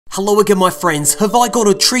Hello again my friends, have I got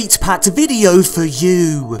a treat-packed video for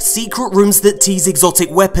you? Secret rooms that tease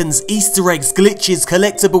exotic weapons, easter eggs, glitches,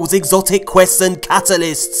 collectibles, exotic quests and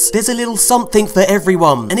catalysts. There's a little something for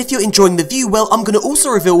everyone. And if you're enjoying the view, well, I'm gonna also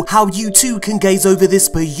reveal how you too can gaze over this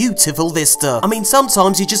beautiful vista. I mean,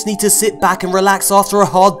 sometimes you just need to sit back and relax after a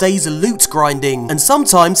hard day's loot grinding. And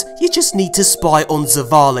sometimes you just need to spy on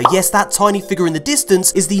Zavala. Yes, that tiny figure in the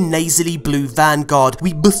distance is the nasally blue vanguard.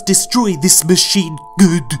 We must destroy this machine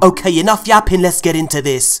good. Okay, enough yapping, let's get into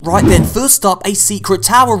this. Right then, first up, a secret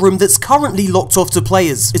tower room that's currently locked off to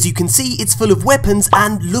players. As you can see, it's full of weapons,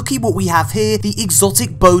 and looky what we have here, the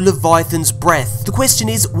exotic bow Leviathan's breath. The question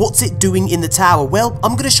is, what's it doing in the tower? Well,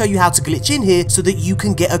 I'm going to show you how to glitch in here so that you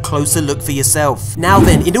can get a closer look for yourself. Now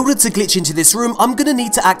then, in order to glitch into this room, I'm going to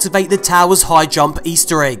need to activate the tower's high jump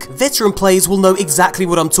easter egg. Veteran players will know exactly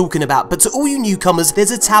what I'm talking about, but to all you newcomers, there's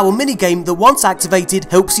a tower minigame that once activated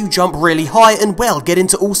helps you jump really high and, well, get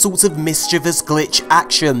into all sorts of mischievous glitch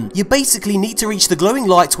action. You basically need to reach the glowing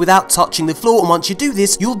lights without touching the floor, and once you do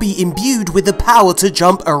this, you'll be imbued with the power to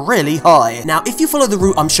jump really high. Now, if you follow the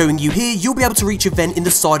route I'm showing you here, you'll be able to reach a vent in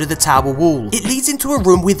the side of the tower wall. It leads into a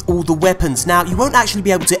room with all the weapons. Now, you won't actually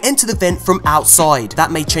be able to enter the vent from outside.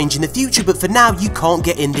 That may change in the future, but for now, you can't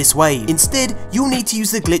get in this way. Instead, you'll need to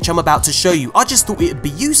use the glitch I'm about to show you. I just thought it'd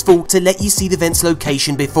be useful to let you see the vent's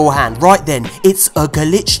location beforehand. Right then, it's a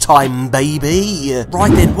glitch time, baby.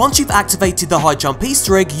 Right then, once you've activated the high jump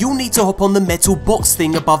easter egg, you'll need to hop on the metal box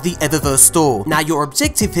thing above the Eververse store. Now, your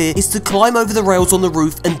objective here is to climb over the rails on the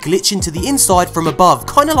roof and glitch into the inside from above,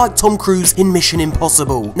 kinda like Tom Cruise in Mission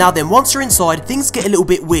Impossible. Now then, once you're inside, things get a little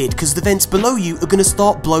bit weird because the vents below you are gonna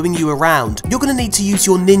start blowing you around. You're gonna need to use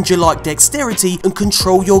your ninja-like dexterity and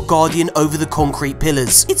control your guardian over the concrete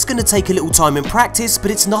pillars. It's gonna take a little time and practice,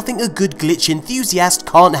 but it's nothing a good glitch enthusiast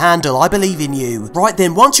can't handle. I believe in you. Right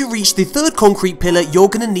then, once you reach the third concrete pillar, you're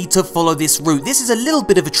gonna need to follow this route. This is a little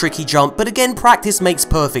bit of a tricky jump, but again, practice makes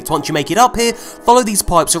perfect. Once you make it up here, follow these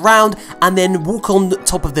pipes around and then walk on the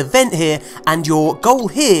top of the vent here, and your goal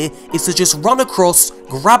here is to just run across,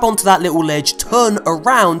 grab onto that little ledge, turn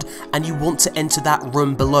around, and you want to enter that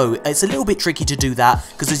room below. It's a little bit tricky to do that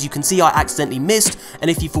because, as you can see, I accidentally missed, and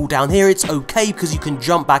if you fall down here, it's okay because you can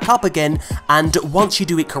jump back up again, and once you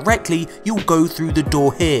do it correctly, you'll go through the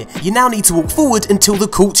door here. You now need to walk forward until the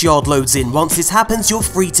courtyard loads in. Once this happens, you're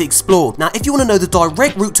free to explore. Now, if you want to know the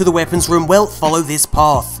direct route to the weapons room, well, follow this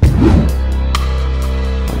path.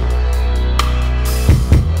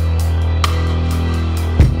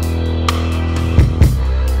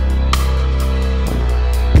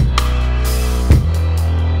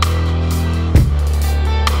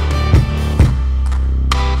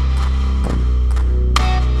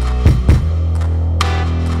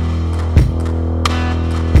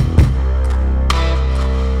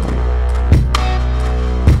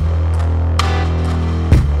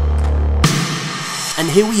 And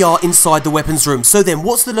here we are inside the weapons room. So then,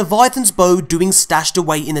 what's the Leviathan's bow doing stashed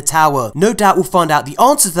away in the tower? No doubt we'll find out the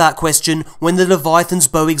answer to that question when the Leviathan's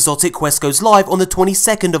bow exotic quest goes live on the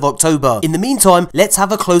 22nd of October. In the meantime, let's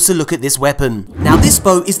have a closer look at this weapon. Now, this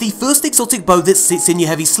bow is the first exotic bow that sits in your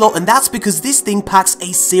heavy slot, and that's because this thing packs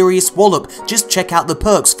a serious wallop. Just check out the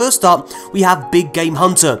perks. First up, we have Big Game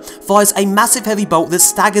Hunter. Fires a massive heavy bolt that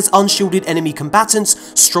staggers unshielded enemy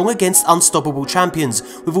combatants, strong against unstoppable champions.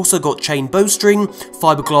 We've also got Chain Bowstring,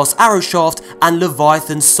 Fiberglass Arrow Shaft, and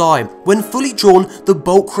Leviathan Sigh. When fully drawn, the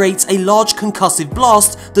bolt creates a large concussive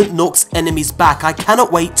blast that knocks enemies back. I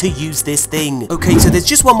cannot wait to use this thing. Okay, so there's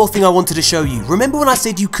just one more thing I wanted to show you. Remember when I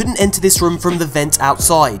said you couldn't enter this room from the vent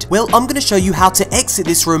outside? Well, I'm going to show you how to exit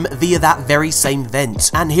this room via that very same vent.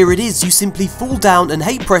 And here it is. You simply fall down and,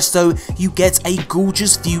 hey presto, you get a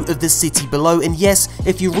gorgeous view of the city below. And yes,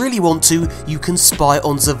 if you really want to, you can spy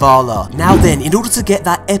on Zavala. Now then, in order to get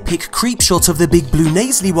that epic creep shot of the big blue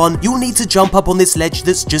nasally one, you'll need to jump up on this ledge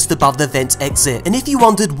that's just above the vent exit. And if you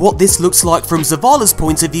wondered what this looks like from Zavala's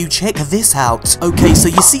point of view, check this out. Okay, so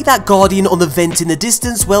you see that guardian on the vent in the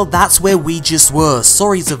distance? Well, that's where we just were.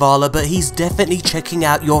 Sorry Zavala, but he's definitely checking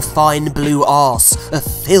out your fine blue arse.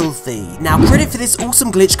 Filthy. Now, credit for this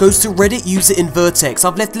awesome glitch goes to Reddit user Invertex.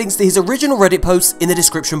 I've left links to his original Reddit posts in the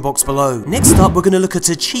description box below. Next up, we're going to look at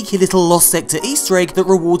a cheeky little Lost Sector Easter egg that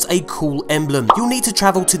rewards a cool emblem. You'll need to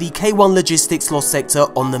travel to the K1 Logistics Lost lost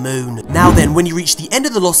sector on the moon. Now then, when you reach the end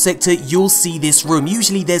of the lost sector, you'll see this room.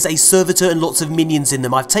 Usually there's a servitor and lots of minions in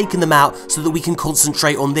them. I've taken them out so that we can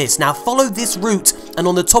concentrate on this. Now follow this route, and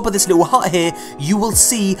on the top of this little hut here, you will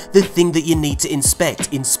see the thing that you need to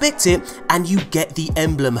inspect. Inspect it, and you get the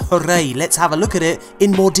emblem. Hooray! Let's have a look at it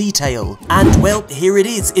in more detail. And well, here it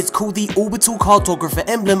is. It's called the Orbital Cartographer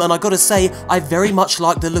emblem, and I gotta say, I very much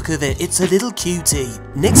like the look of it. It's a little cutie.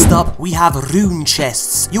 Next up, we have rune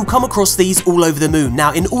chests. You'll come across these all over the moon.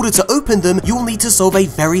 Now, in order to open them, you'll need to solve a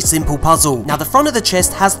very simple puzzle. Now, the front of the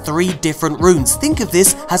chest has 3 different runes. Think of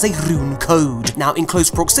this as a rune code. Now, in close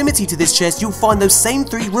proximity to this chest, you'll find those same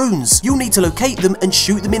 3 runes. You'll need to locate them and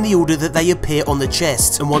shoot them in the order that they appear on the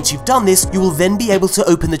chest. And once you've done this, you will then be able to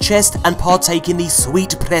open the chest and partake in the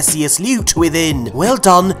sweet, precious loot within. Well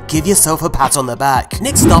done, give yourself a pat on the back.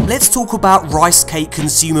 Next up, let's talk about rice cake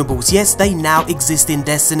consumables. Yes, they now exist in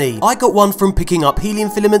Destiny. I got one from picking up helium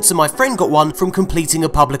filaments, and my friend got one from completing a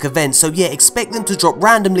public event. So yeah, expect them to drop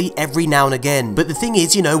randomly every now and again. But the thing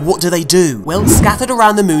is, you know, what do? Well, scattered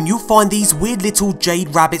around the moon, you'll find these weird little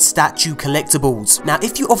jade rabbit statue collectibles. Now,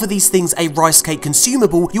 if you offer these things a rice cake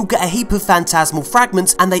consumable, you'll get a heap of phantasmal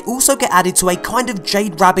fragments, and they also get added to a kind of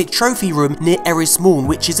jade rabbit trophy room near Eris Morn,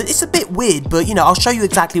 which is, it's a bit weird, but you know, I'll show you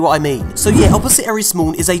exactly what I mean. So yeah, opposite Eris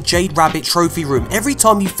Morn is a jade rabbit trophy room. Every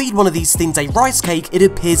time you feed one of these things a rice cake, it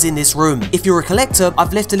appears in this room. If you're a collector,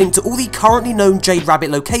 I've left a link to all the currently known jade rabbit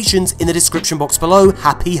locations in the description box below.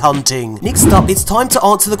 Happy hunting. Next up, it's time to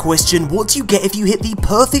answer the question, what do you get if you hit the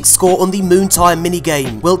perfect score on the moon tire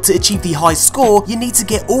minigame? Well, to achieve the high score, you need to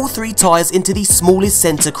get all 3 tires into the smallest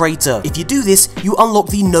center crater. If you do this, you unlock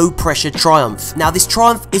the no pressure triumph. Now, this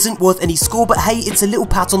triumph isn't worth any score, but hey, it's a little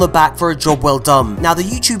pat on the back for a job well done. Now, the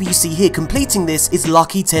YouTuber you see here completing this is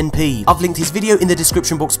Lucky10p. I've linked his video in the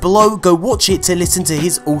description box below. Go watch it to listen to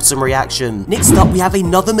his awesome reaction. Next up, we have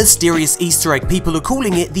another mysterious Easter egg. People are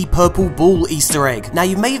calling it the purple ball Easter egg. Now,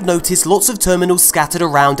 you may have noticed lots of terminals scattered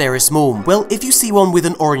around Eris Morn. Well, if you see one with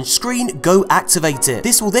an orange screen, go activate it.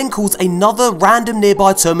 This will then cause another random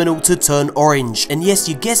nearby terminal to turn orange. And yes,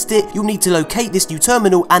 you guessed it, you'll need to locate this new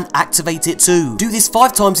terminal and activate it too. Do this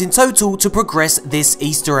 5 times in total to progress this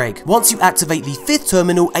Easter egg. Once you activate the 5th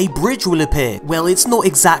terminal, a bridge will appear. Well, it's not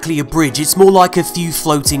exactly a bridge, it's more like a few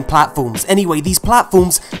floating platforms. Anyway, these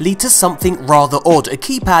platforms lead to something rather odd, a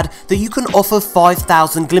keypad that you can offer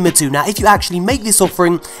 5,000 glimmer to. Now, if you actually make this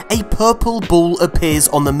offering, a purple ball appears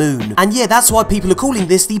on the moon. And yeah, that's why people are calling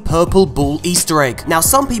this the purple ball Easter egg. Now,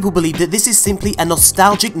 some people believe that this is simply a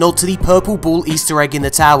nostalgic nod to the purple ball Easter egg in the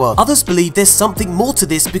tower. Others believe there's something more to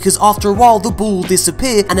this, because after a while, the ball will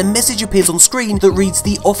disappear and a message appears on screen that reads,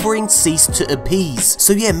 the offering ceased to appease.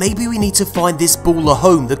 So yeah, maybe we need to find this ball a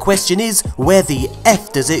home. The question is, where the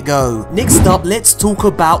F does it go? Next up, let's talk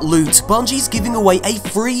about loot. Bungie's giving away a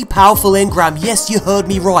free powerful engram. Yes, you heard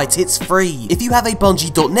me right, it's free. If you have a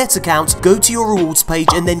Bungie.net account, go to your rewards page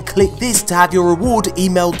and then click this to have your reward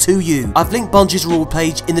emailed to you. I've linked Bungie's reward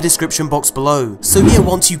page in the description box below. So yeah,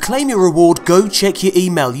 once you claim your reward, go check your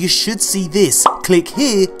email. You should see this. Click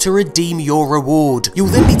here to redeem your reward. You'll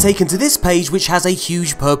then be taken to this page, which has a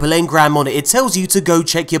huge purple engram on it. It tells you to go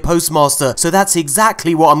check your postmaster. So that's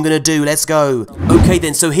exactly what I'm gonna do. Let's go. Okay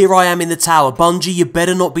then, so here I am in the tower. Bungie, you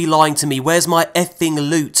better not be lying to me. Where's my effing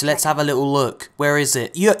loot? Let's have a little look. Where is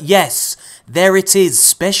it? Yes. There it is,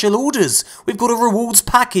 special orders. We've got a rewards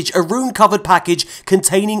package, a rune-covered package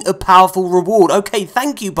containing a powerful reward. Okay,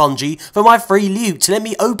 thank you, Bungie, for my free loot. Let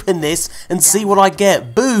me open this and see what I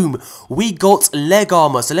get. Boom, we got leg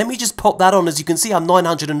armor. So let me just pop that on. As you can see, I'm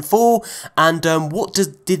 904. And what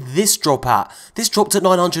did this drop at? This dropped at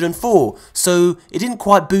 904. So it didn't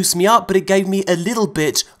quite boost me up, but it gave me a little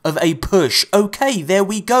bit of a push. Okay, there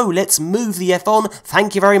we go. Let's move the F on.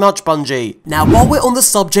 Thank you very much, Bungie. Now, while we're on the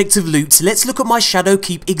subject of loot, let's look at my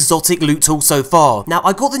Shadowkeep exotic loot haul so far. Now,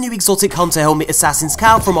 I got the new exotic hunter helmet Assassin's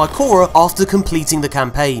Cowl from Ikora after completing the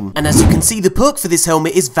campaign. And as you can see, the perk for this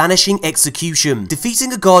helmet is Vanishing Execution.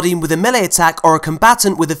 Defeating a guardian with a melee attack or a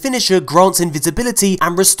combatant with a finisher grants invisibility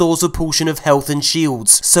and restores a portion of health and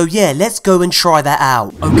shields. So yeah, let's go and try that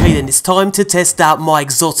out. Okay then, it's time to test out my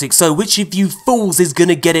exotic. So which of you fools is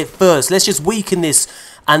gonna get it first? Let's just weaken this.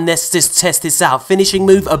 And let's just test this out. Finishing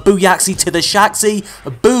move, a booyaxi to the shaxi.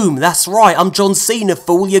 Boom, that's right, I'm John Cena,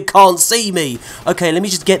 fool, you can't see me. Okay, let me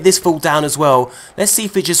just get this fool down as well. Let's see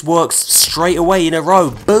if it just works straight away in a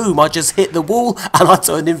row. Boom, I just hit the wall and I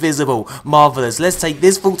turned invisible. Marvellous. Let's take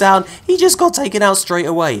this fool down. He just got taken out straight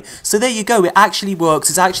away. So there you go, it actually works.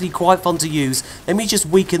 It's actually quite fun to use. Let me just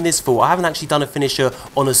weaken this fool. I haven't actually done a finisher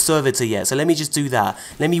on a servitor yet, so let me just do that.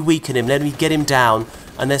 Let me weaken him, let me get him down.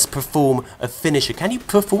 And let's perform a finisher. Can you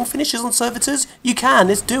perform finishes on servitors? You can,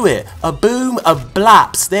 let's do it. A boom, a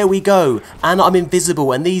blaps, there we go. And I'm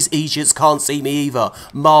invisible, and these idiots can't see me either.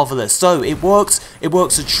 Marvellous. So, it works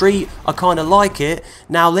a treat, I kind of like it.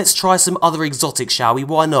 Now, let's try some other exotics, shall we?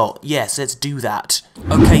 Why not? Yes, let's do that.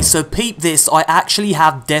 Okay, so peep this, I actually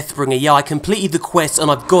have Deathbringer. Yeah, I completed the quest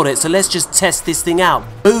and I've got it, so let's just test this thing out.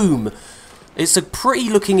 Boom! It's a pretty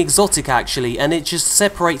looking exotic actually, and it just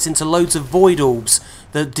separates into loads of void orbs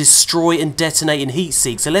that destroy and detonate and heat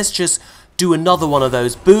seek. So let's just do another one of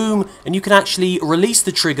those. Boom! And you can actually release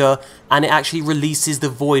the trigger and it actually releases the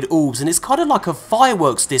void orbs. And it's kind of like a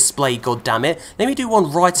fireworks display, goddammit. Let me do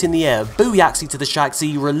one right in the air. Booyaxi to the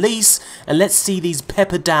shaxi, release, and let's see these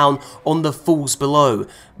pepper down on the fools below.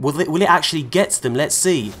 Will it actually get to them? Let's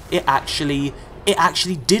see. It actually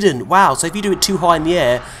didn't. Wow, so if you do it too high in the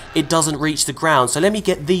air, it doesn't reach the ground. So let me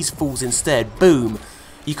get these fools instead. Boom.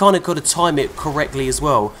 You kind of got to time it correctly as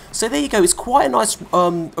well. So there you go. It's quite a nice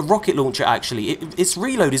rocket launcher actually. Its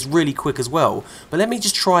reload is really quick as well. But let me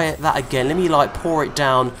just try that again. Let me like pour it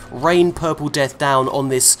down, rain purple death down on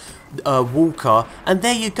this walker. And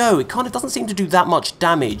there you go. It kind of doesn't seem to do that much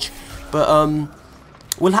damage. But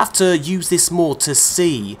we'll have to use this more to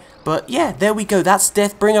see. But yeah, there we go. That's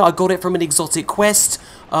Deathbringer. I got it from an exotic quest.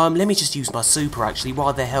 Let me just use my super actually.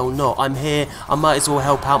 Why the hell not? I'm here. I might as well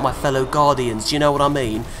help out my fellow guardians. Do you know what I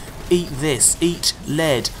mean? Eat this. Eat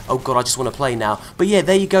lead. Oh god, I just want to play now. But yeah,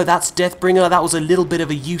 there you go. That's Deathbringer. That was a little bit of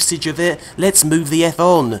a usage of it. Let's move the F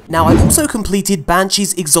on. Now, I also completed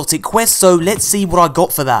Banshee's exotic quest, so let's see what I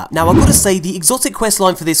got for that. Now, I've got to say, the exotic quest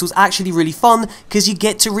line for this was actually really fun, because you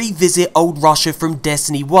get to revisit old Russia from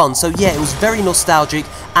Destiny 1. So yeah, it was very nostalgic,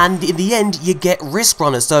 and in the end, you get Risk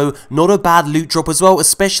Runner, so not a bad loot drop as well,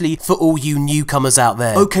 especially for all you newcomers out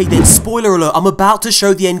there. Okay then, spoiler alert, I'm about to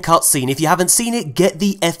show the end cutscene. If you haven't seen it, get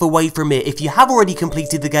the F away from it. If you have already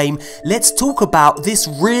completed the game, let's talk about this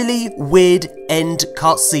really weird end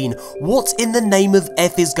cutscene. What in the name of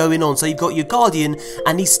F is going on? So you've got your Guardian,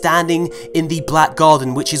 and he's standing in the Black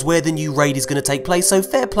Garden, which is where the new raid is going to take place. So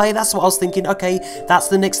fair play, that's what I was thinking. Okay, that's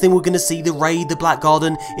the next thing we're going to see, the raid, the Black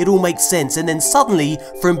Garden. It all makes sense. And then suddenly,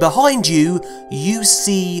 from behind you, you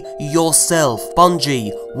see yourself.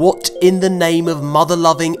 Bungie, what in the name of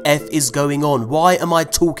mother-loving F is going on? Why am I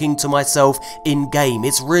talking to myself in-game?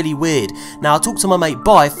 It's really weird. Now, I talked to my mate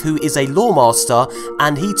Bife, who is a lore master,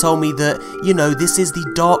 and he told me that, you know, this is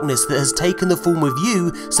the darkness that has taken the form of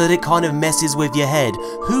you, so that it kind of messes with your head.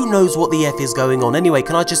 Who knows what the F is going on? Anyway,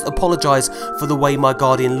 can I just apologise for the way my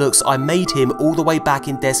Guardian looks? I made him all the way back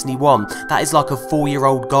in Destiny 1. That is like a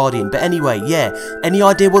 4-year-old Guardian. But anyway, yeah. Any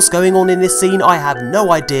idea what's going on in this scene? I have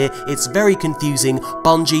no idea. It's very confusing.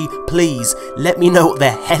 Bungie, please, let me know what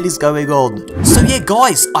the hell is going on. So yeah,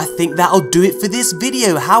 guys, I think that'll do it for this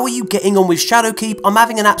video. How are you getting on with Shadowkeep? I'm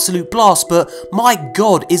having an absolute blast, but my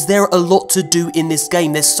god, is there a lot to do in this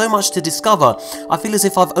game. There's so much to discover. I feel as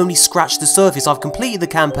if I've only scratched the surface. I've completed the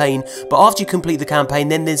campaign, but after you complete the campaign,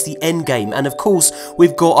 then there's the end game, and of course,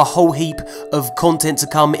 we've got a whole heap of content to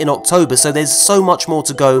come in October, so there's so much more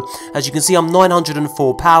to go. As you can see, I'm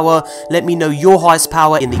 904 power. Let me know your highest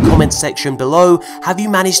power in the comments section below. Have you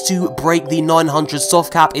managed to break the 900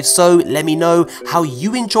 soft cap? If so, let me know. How are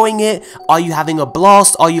you enjoying it? Are you having a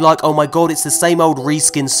blast? Are you like, oh my god, it's the same old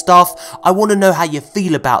reskin stuff? I want to know how you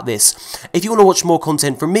feel about this. If you want to watch more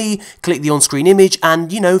content from me, click the on-screen image,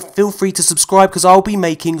 and, you know, feel free to subscribe, because I'll be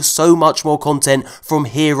making so much more content from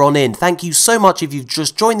here on in. Thank you so much if you've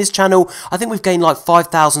just joined this channel. I think we've gained like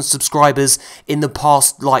 5,000 subscribers in the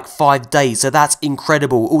past like 5 days, so that's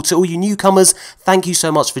incredible. To all you newcomers, thank you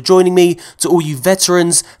so much for joining me. To all you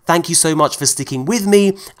veterans, thank you so much for sticking with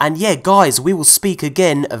me. And yeah, guys, we will speak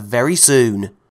again very soon.